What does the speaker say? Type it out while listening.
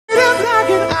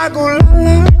I go la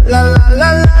la la la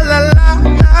la la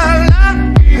la.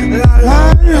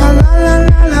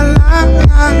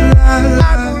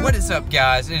 What is up,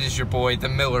 guys? It is your boy, the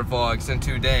Miller Vlogs, and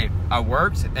today I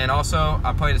worked and also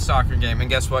I played a soccer game. And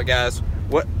guess what, guys?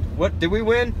 What did we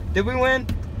win? Did we win?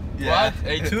 Yeah. What?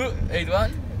 8-2?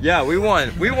 8-1? Yeah, we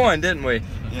won. We won, didn't we?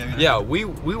 Yeah, we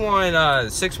won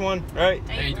 6-1, right?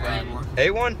 8-1.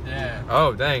 8-1? Yeah.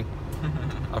 Oh, dang.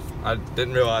 I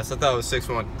didn't realize. I thought it was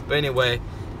 6-1. But anyway,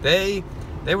 they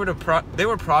were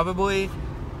probably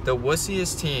the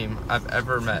wussiest team I've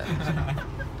ever met.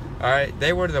 All right,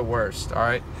 they were the worst. All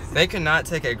right, they could not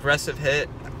take an aggressive hit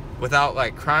without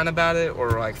like crying about it or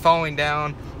like falling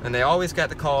down, and they always got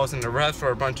the calls, and the refs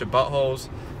were a bunch of buttholes,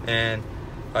 and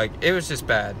like it was just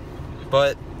bad.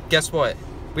 But guess what?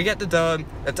 We got the dub.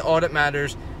 That's all that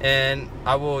matters. And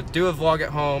I will do a vlog at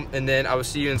home, and then I will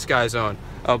see you in Skyzone.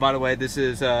 Oh, by the way, this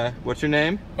is what's your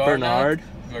name? Bernard.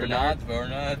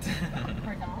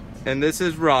 And this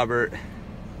is Robert.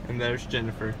 And there's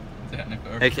Jennifer.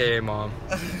 AKA Mom.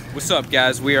 What's up,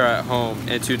 guys? We are at home,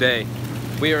 and today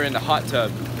we are in the hot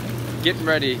tub getting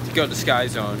ready to go to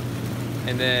Skyzone.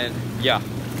 And then, yeah.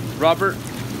 Robert,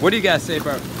 what do you guys say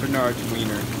about Bernard's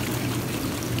wiener?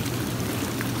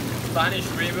 Spanish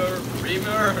river, big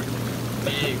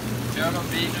German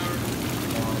wiener.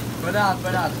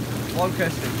 Bernard, one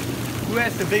question. Who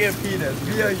has the bigger penis,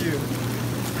 me or you?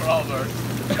 Robert.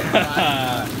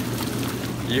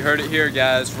 You heard it here,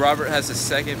 guys. Robert has the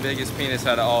second biggest penis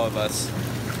out of all of us.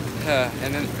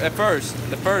 And then the first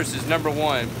is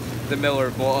 #1, the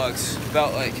Miller Vlogs.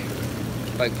 About like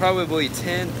probably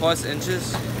 10 plus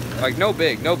inches. Like no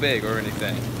big or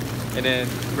anything. And then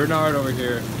Bernard over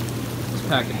here is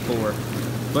packing 4.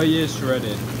 But he is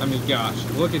shredded. I mean, gosh,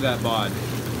 look at that bod.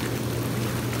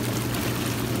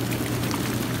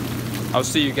 I'll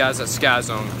see you guys at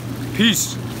Skyzone.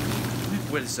 Peace.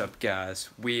 What is up, guys?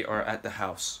 We are at the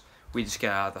house. We just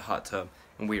got out of the hot tub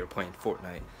and we are playing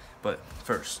Fortnite. But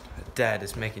first, Dad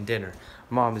is making dinner.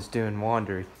 Mom is doing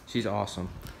laundry. She's awesome.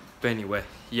 But anyway,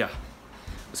 yeah.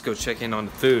 Let's go check in on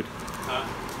the food.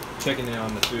 Checking in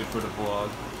on the food for the vlog.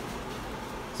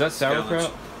 Is that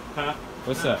sauerkraut? Huh?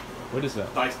 What's that? What is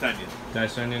that? Diced onion.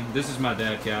 Diced onion? This is my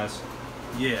dad, guys.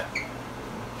 Yeah.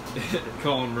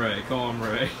 Call him Ray. Call him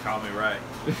Ray. Call me Ray.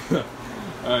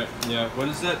 Alright, yeah. What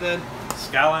is that, Dad?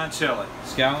 Skyline chili.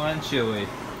 Skyline chili.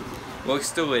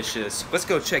 Looks delicious. Let's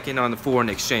go check in on the foreign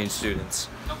exchange students.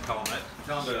 Don't call them it.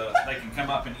 Tell them they can come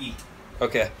up and eat.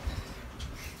 Okay.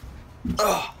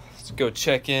 Let's go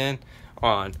check in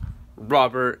on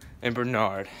Robert and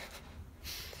Bernard.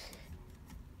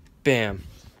 Bam.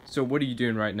 So what are you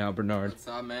doing right now, Bernard? What's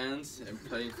up, man? I'm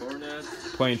playing Fortnite.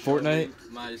 Playing Fortnite?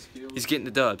 My skills. He's getting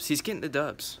the dubs. He's getting the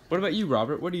dubs. What about you,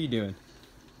 Robert? What are you doing?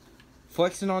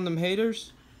 Flexing on them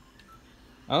haters?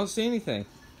 I don't see anything.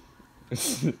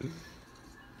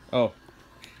 Oh.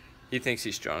 He thinks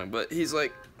he's strong, but he's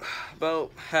like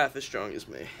about half as strong as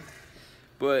me.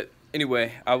 But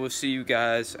anyway, I will see you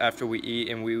guys after we eat,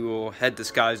 and we will head to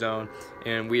Skyzone,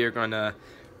 and we are gonna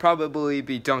probably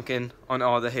be dunking on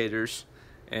all the haters.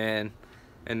 And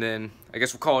then I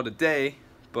guess we'll call it a day,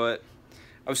 but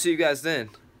I'll see you guys then.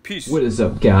 Peace. What is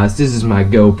up, guys? This is my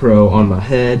GoPro on my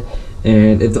head,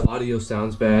 and if the audio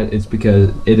sounds bad, it's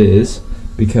because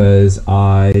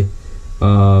I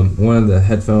one of the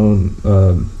headphone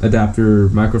adapter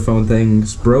microphone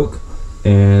things broke,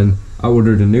 and I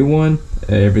ordered a new one.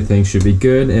 Everything should be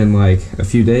good in like a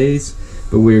few days,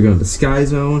 but we are going to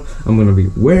Skyzone. I'm going to be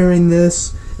wearing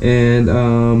this, and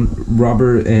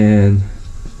Robert and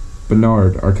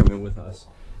Bernard are coming with us,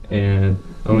 and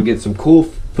I'm gonna get some cool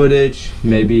footage,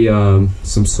 maybe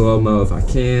some slow-mo if I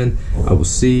can. I will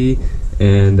see,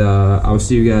 and I will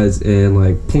see you guys in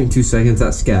like 0.2 seconds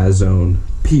at Skyzone.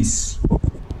 Peace.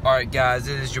 Alright, guys,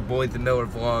 it is your boy, the Miller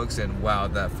Vlogs, and wow,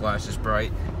 that flash is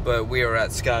bright. But we are at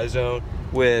Skyzone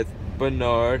with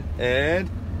Bernard and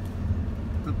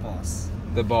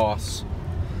the boss.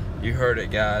 You heard it,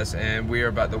 guys, and we are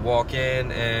about to walk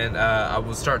in, and I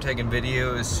will start taking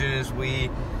video as soon as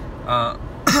we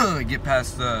get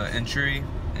past the entry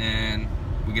and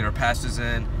we get our passes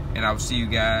in, and I will see you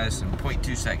guys in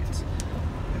 0.2 seconds.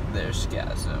 There's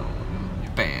Skyzone.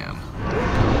 Bam.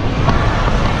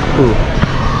 Ooh.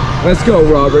 Let's go,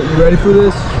 Robert. You ready for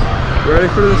this? You ready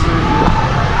for this?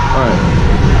 Alright.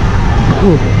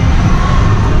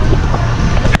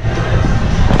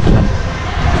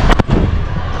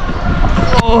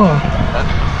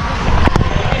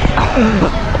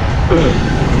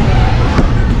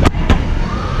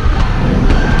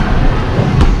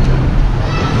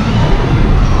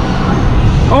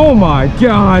 Oh my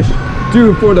gosh,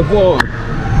 dude, for the vlog.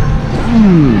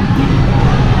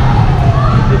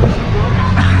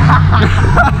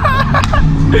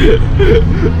 Oh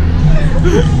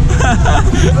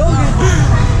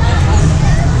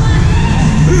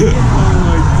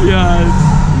my god.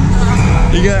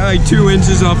 You got like 2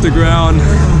 inches off the ground.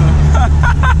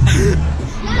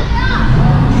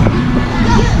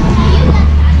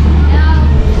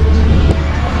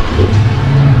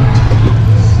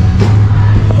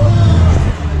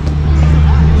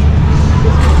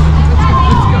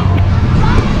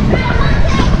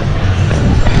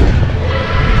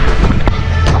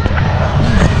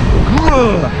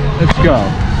 Let's go.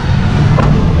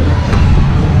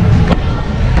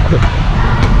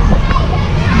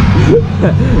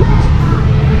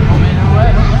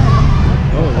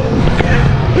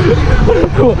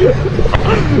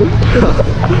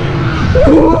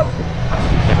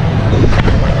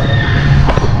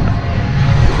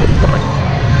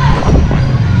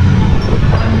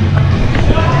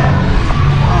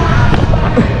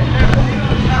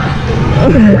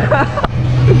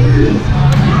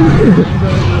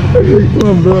 Come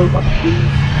on, bro.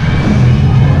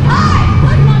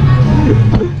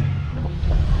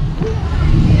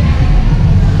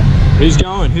 Who's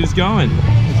going? Who's going?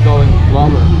 It's going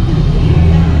Lava.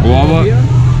 Lava?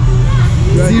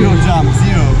 0 jump,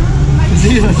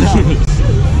 0 jump.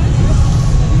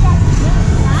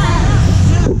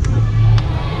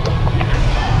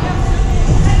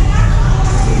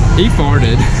 He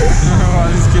farted.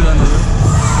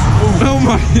 Oh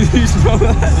my, did you smell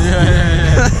that?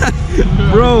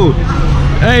 Yeah. Bro,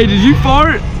 hey, did you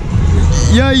fart?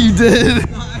 Yeah, you did.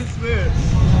 I swear.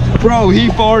 Bro, he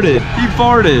farted. He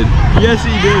farted. Yes,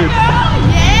 he did.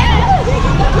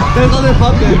 There's other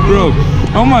puppet. Bro,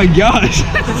 oh my gosh.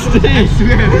 Steve, I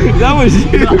swear. that was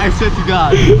you. No, I swear to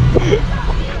God.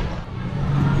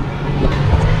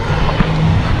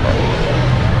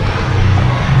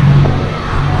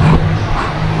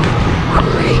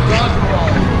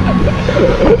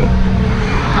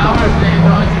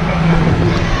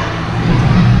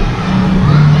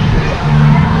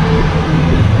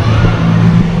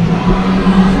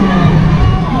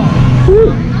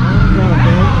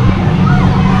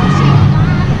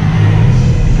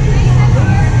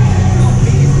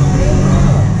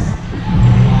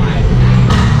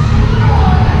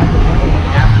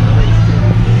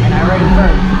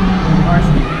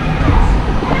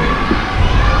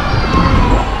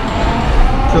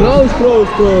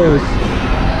 Close.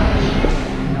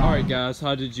 Alright guys,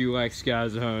 how did you like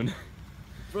Skyzone?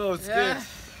 Bro, it's good.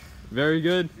 Very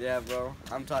good? Yeah, bro.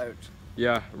 I'm tired.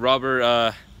 Yeah,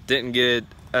 Robert didn't get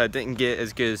as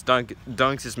good as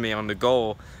dunks as me on the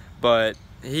goal, but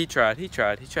he tried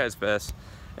his best.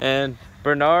 And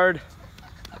Bernard,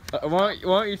 why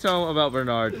don't you tell him about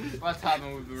Bernard? What's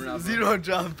happening with Bernard? 0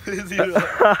 jump, 0.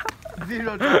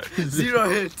 0 jump, 0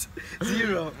 hit,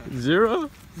 0. 0?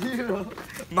 0.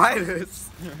 Minus.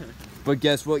 But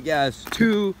guess what, guys?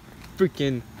 2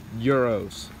 freaking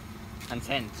euros. And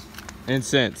cents. And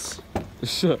cents.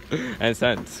 And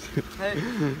cents. Hey.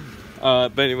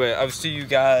 But anyway, I'll see you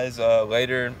guys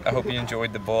later. I hope you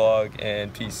enjoyed the vlog,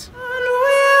 and peace.